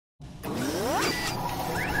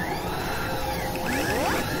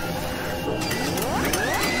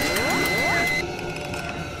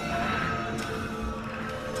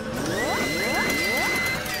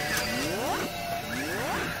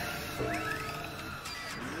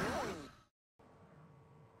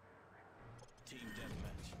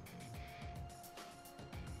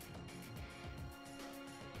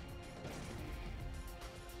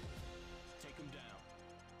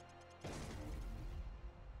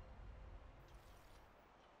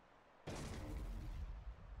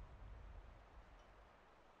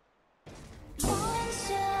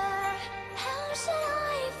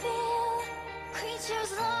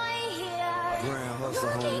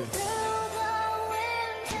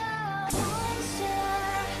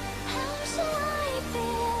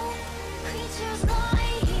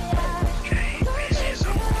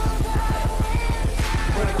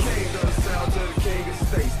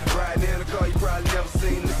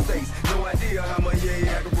Bahama,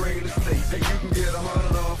 yeah, I can bring it to States. Hey, you can get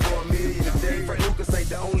 100 on for $1 million a day. Frank Lucas ain't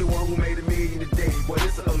the only one who made $1 million a day. Boy,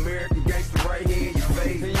 this an American gangster right here in your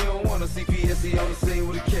face. And you don't want to see PSC on the scene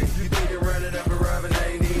with a case. You think they run it up and robbing,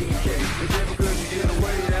 ain't even the case. And just because you get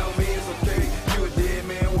away, that don't mean it's okay. You a dead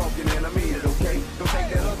man walking, and I mean it, okay? Don't take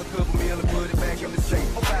that other couple meal and put it back in the safe.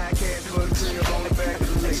 Oh, 5 cash for the crib on the back of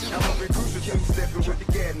the lake. I'm up in crucial, keep stepping with the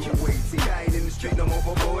gat in your way. See, I ain't in the street no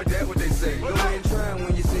more, boy, that's what they say. Go ahead and try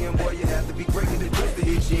when you see him, boy, you have to be great. The twist to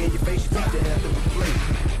hit you in your face, your feet to have to replay.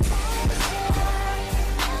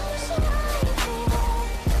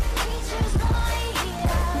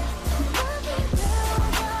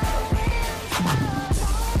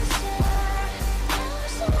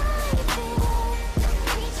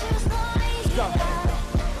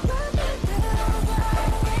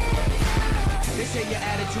 They say your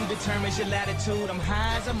attitude determines your latitude. I'm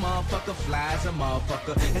high as a motherfucker, fly as a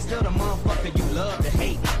motherfucker, and still the motherfucker you love to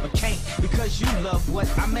hate, but can't because you love what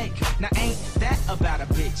I make. Now ain't that about a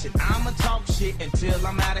bitch? And I'ma talk shit until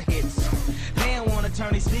I'm out of hits. They don't wanna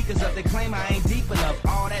turn these speakers up, they claim I ain't deep enough.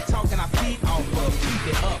 All that talking I feed off of,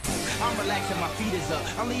 keep it up. I'm relaxing, my feet is up.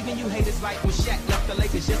 I'm leaving you haters like when Shaq left the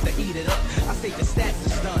Lakers just to eat it up. I say the stats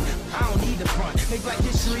are stunned, I don't need the front. They Black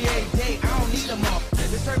History every day, I don't need them up.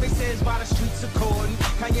 The survey says by the streets according,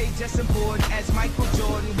 Kanye just important as Michael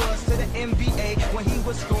Jordan was to the NBA when he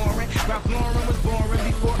was scoring. Ralph Lauren was boring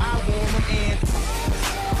before I wore him in.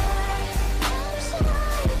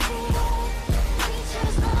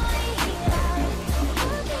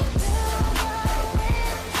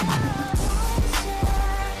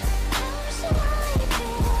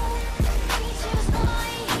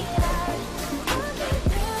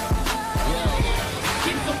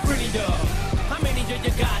 You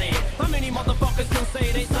got it. How many motherfuckers can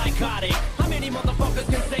say they psychotic? How many motherfuckers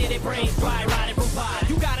can say their brains dry rotted from pie?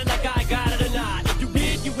 You got it like I got it or not. If you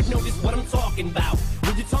did, you would notice what I'm talking about.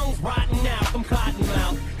 When your tongue's rotting out from cotton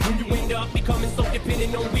mouth, when you end up becoming so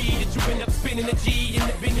dependent on weed that you end up spinning a G in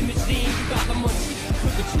the vending machine. You got the munchies,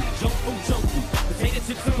 look at you, jump from junkie, potato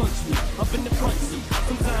chips and munch meat, up in the front